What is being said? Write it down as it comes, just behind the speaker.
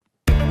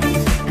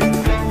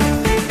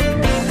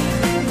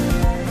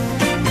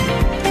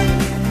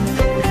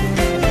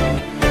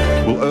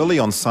Early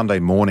on Sunday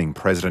morning,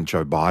 President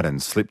Joe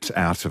Biden slipped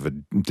out of a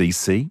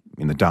DC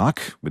in the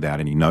dark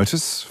without any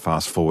notice.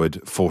 Fast forward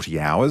 40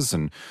 hours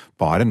and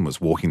Biden was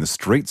walking the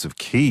streets of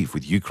Kyiv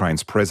with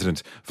Ukraine's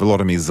President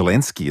Volodymyr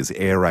Zelensky as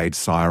air raid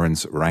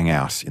sirens rang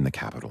out in the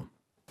capital.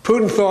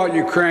 Putin thought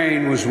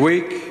Ukraine was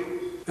weak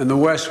and the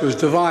West was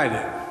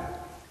divided.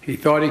 He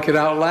thought he could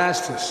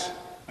outlast us.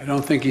 I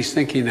don't think he's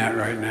thinking that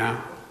right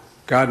now.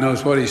 God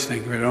knows what he's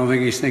thinking, but I don't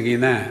think he's thinking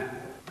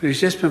that. But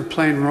he's just been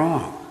plain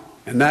wrong.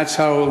 And that's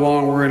how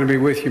long we're going to be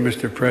with you,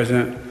 Mr.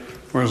 President,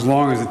 for as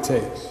long as it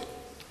takes.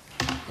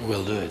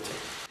 We'll do it.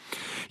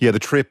 Yeah, the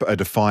trip, a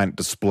defiant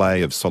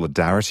display of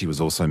solidarity,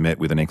 was also met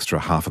with an extra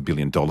 $500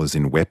 million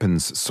in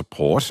weapons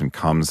support and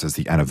comes as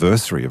the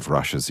anniversary of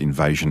Russia's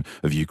invasion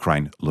of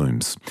Ukraine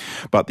looms.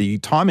 But the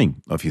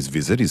timing of his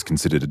visit is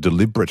considered a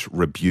deliberate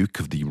rebuke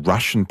of the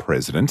Russian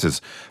president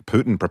as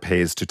Putin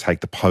prepares to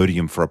take the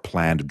podium for a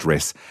planned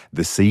address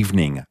this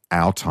evening,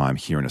 our time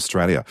here in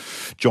Australia.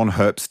 John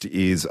Herbst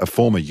is a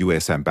former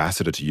US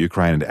ambassador to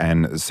Ukraine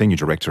and senior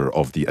director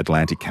of the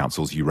Atlantic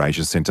Council's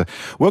Eurasia Centre.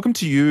 Welcome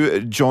to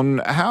you, John.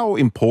 How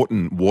important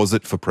was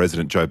it for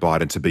President Joe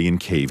Biden to be in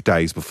Kyiv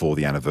days before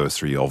the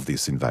anniversary of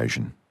this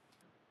invasion?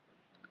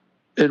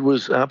 It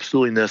was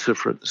absolutely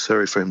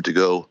necessary for him to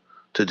go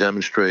to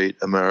demonstrate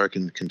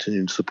American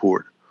continued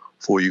support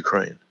for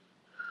Ukraine.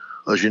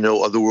 As you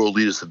know, other world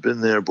leaders have been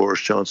there.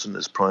 Boris Johnson,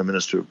 as Prime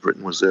Minister of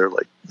Britain, was there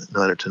like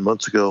 9 or 10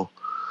 months ago.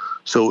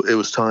 So it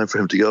was time for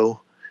him to go.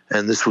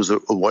 And this was the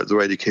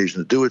right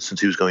occasion to do it, since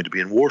he was going to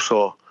be in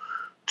Warsaw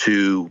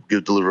to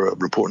deliver an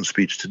important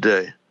speech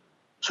today.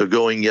 So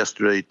going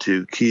yesterday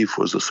to Kyiv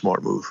was a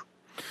smart move.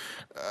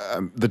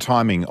 The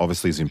timing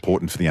obviously is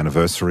important for the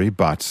anniversary,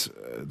 but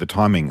the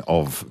timing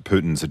of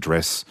Putin's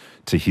address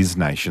to his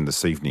nation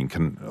this evening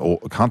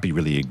can't be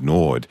really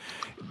ignored.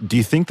 Do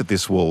you think that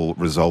this will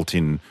result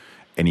in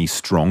any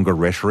stronger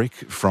rhetoric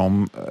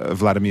from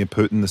Vladimir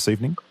Putin this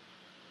evening?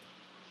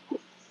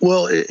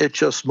 Well, it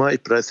just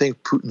might, but I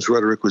think Putin's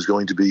rhetoric was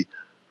going to be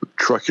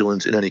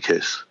truculent in any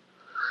case.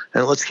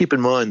 And let's keep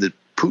in mind that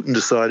Putin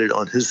decided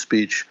on his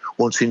speech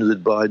once he knew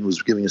that Biden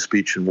was giving a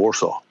speech in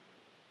Warsaw.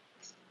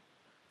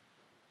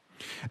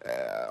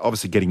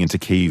 Obviously, getting into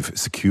Kyiv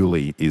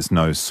securely is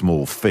no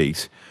small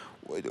feat.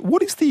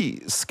 What is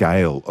the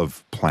scale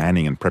of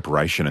planning and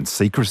preparation and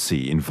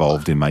secrecy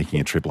involved in making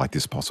a trip like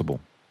this possible?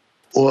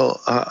 Well,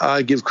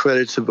 I give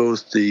credit to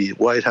both the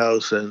White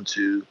House and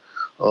to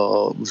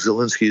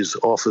Zelensky's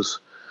office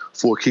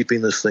for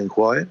keeping this thing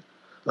quiet.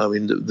 I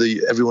mean,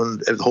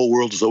 the whole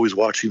world is always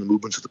watching the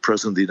movements of the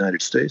President of the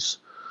United States.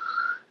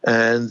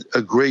 And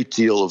a great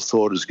deal of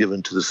thought is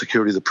given to the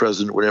security of the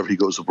president whenever he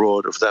goes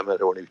abroad, or for that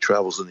matter, when he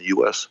travels in the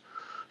U.S.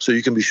 So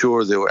you can be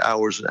sure there were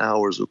hours and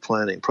hours of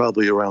planning,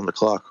 probably around the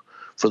clock,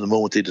 from the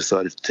moment they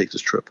decided to take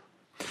this trip.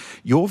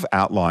 You've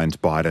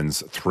outlined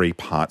Biden's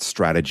three-part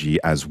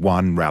strategy as: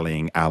 one,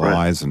 rallying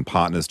allies and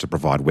partners to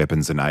provide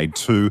weapons and aid;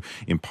 two,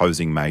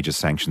 imposing major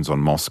sanctions on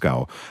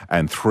Moscow;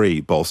 and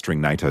three,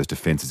 bolstering NATO's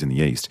defences in the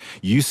East.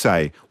 You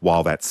say,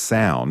 while that's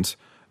sound,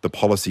 the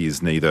policy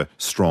is neither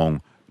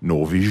strong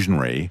nor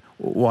visionary.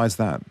 Why is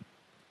that?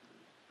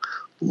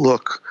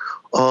 Look,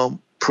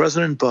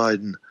 President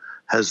Biden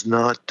has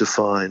not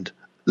defined,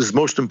 this is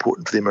most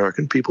important for the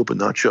American people, but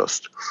not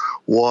just,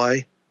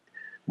 why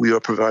we are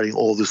providing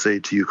all this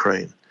aid to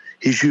Ukraine.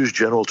 He's used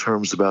general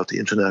terms about the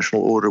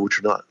international order, which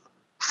are not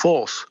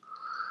false,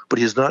 but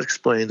he has not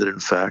explained that, in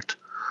fact,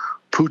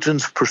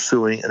 Putin's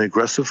pursuing an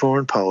aggressive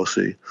foreign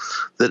policy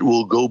that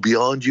will go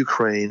beyond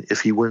Ukraine if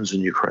he wins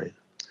in Ukraine.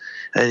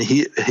 And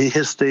he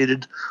has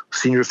stated,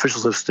 senior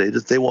officials have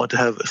stated, they want to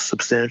have a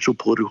substantial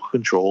political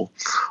control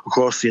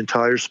across the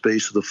entire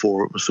space of the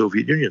former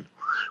Soviet Union,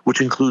 which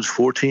includes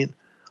 14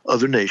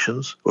 other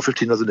nations, or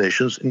 15 other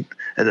nations,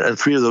 and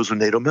 3 of those are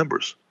NATO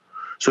members.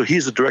 So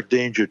he's a direct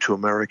danger to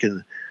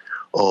American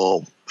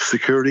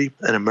security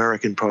and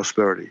American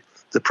prosperity.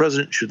 The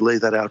president should lay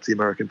that out to the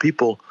American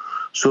people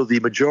so the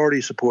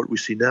majority support we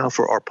see now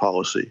for our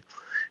policy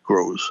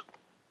grows.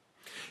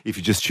 If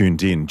you just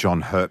tuned in,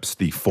 John Herbst,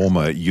 the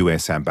former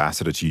US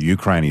ambassador to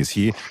Ukraine, is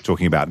here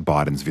talking about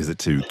Biden's visit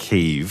to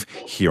Kyiv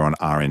here on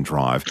RN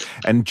Drive.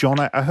 And John,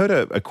 I heard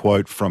a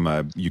quote from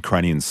a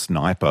Ukrainian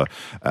sniper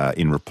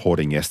in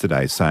reporting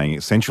yesterday saying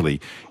essentially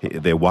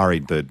they're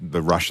worried that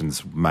the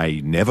Russians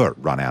may never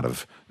run out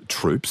of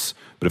troops,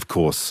 but of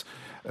course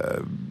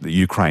the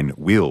Ukraine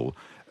will.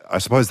 I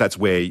suppose that's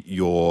where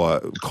your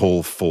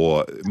call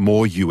for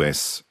more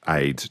US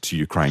aid to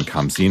Ukraine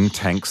comes in: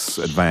 tanks,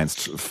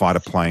 advanced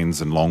fighter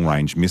planes and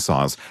long-range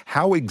missiles.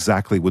 How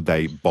exactly would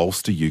they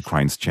bolster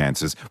Ukraine's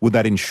chances? Would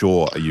that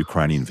ensure a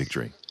Ukrainian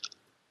victory?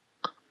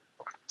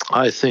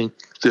 I think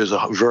there's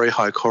a very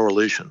high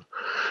correlation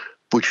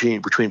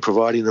between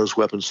providing those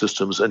weapon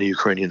systems and a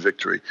Ukrainian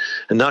victory.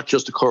 And not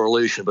just a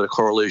correlation, but a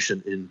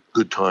correlation in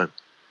good time.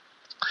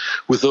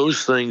 With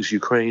those things,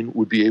 Ukraine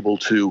would be able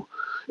to,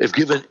 if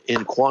given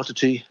in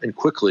quantity and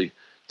quickly,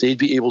 they'd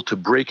be able to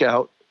break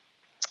out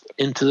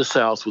into the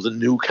south with a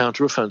new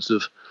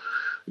counteroffensive,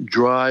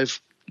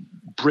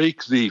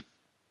 break the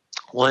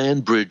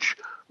land bridge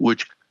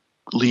which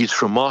leads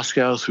from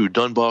Moscow through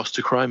Donbass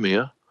to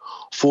Crimea,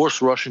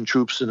 force Russian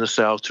troops in the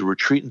south to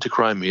retreat into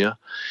Crimea,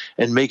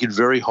 and make it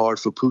very hard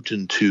for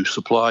Putin to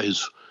supply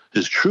his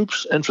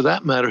troops, and for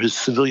that matter, his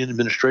civilian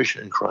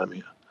administration in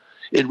Crimea.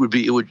 It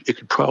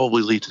could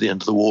probably lead to the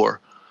end of the war.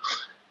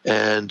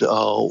 And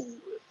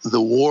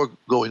the war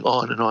going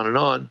on and on and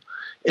on,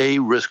 A,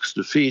 risks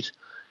defeat,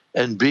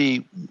 and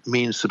B,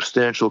 means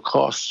substantial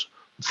costs,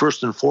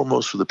 first and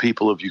foremost for the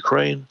people of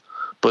Ukraine,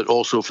 but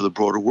also for the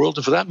broader world,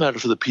 and for that matter,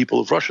 for the people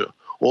of Russia.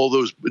 All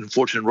those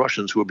unfortunate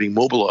Russians who are being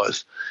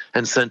mobilized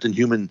and sent in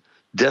human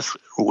death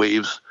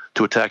waves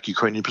to attack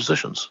Ukrainian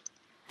positions.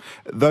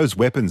 Those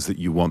weapons that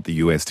you want the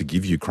US to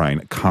give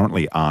Ukraine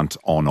currently aren't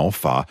on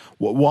offer.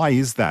 Why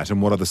is that,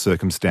 and what are the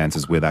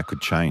circumstances where that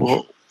could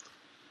change?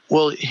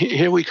 Well,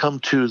 here we come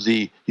to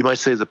you might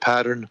say, the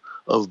pattern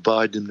of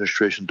Biden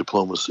administration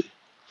diplomacy.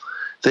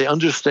 They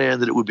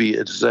understand that it would be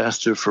a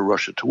disaster for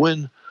Russia to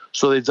win,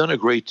 so they've done a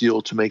great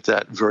deal to make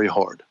that very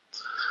hard.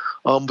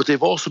 But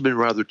they've also been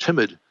rather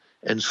timid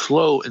and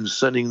slow in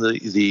sending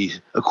the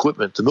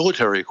equipment, the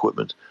military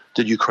equipment,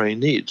 that Ukraine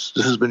needs.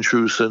 This has been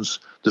true since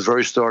the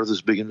very start of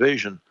this big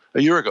invasion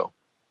a year ago.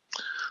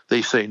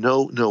 They say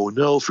no, no,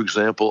 no, for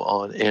example,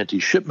 on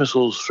anti-ship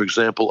missiles, for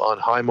example, on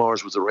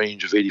HIMARS with a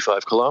range of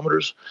 85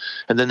 kilometers,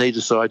 and then they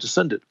decide to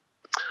send it.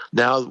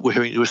 Now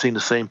we're seeing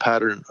the same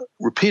pattern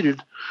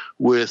repeated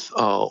with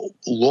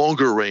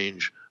longer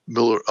range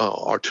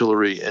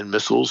artillery and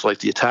missiles like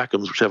the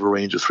ATACMS, which have a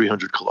range of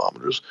 300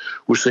 kilometers.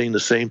 We're seeing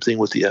the same thing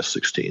with the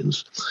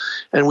F-16s.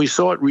 And we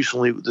saw it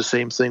recently, the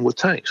same thing with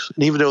tanks.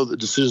 And even though the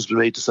decision's been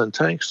made to send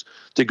tanks,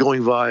 they're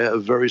going via a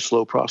very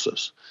slow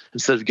process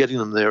instead of getting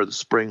them there in the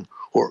spring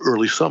or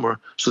early summer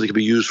so they can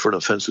be used for an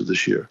offensive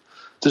this year.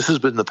 This has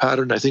been the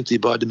pattern. I think the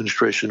Biden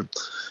administration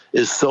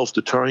is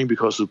self-deterring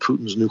because of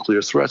Putin's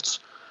nuclear threats,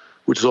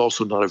 which is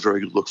also not a very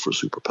good look for a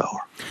superpower.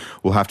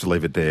 We'll have to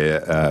leave it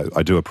there.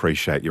 I do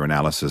appreciate your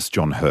analysis.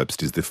 John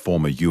Herbst is the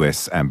former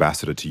US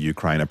ambassador to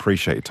Ukraine. I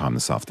appreciate your time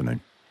this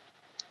afternoon.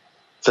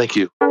 Thank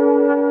you.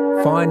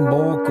 Find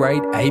more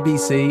great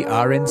ABC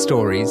RN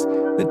stories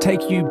that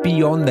take you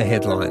beyond the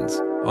headlines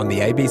on the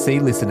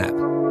ABC Listen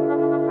app.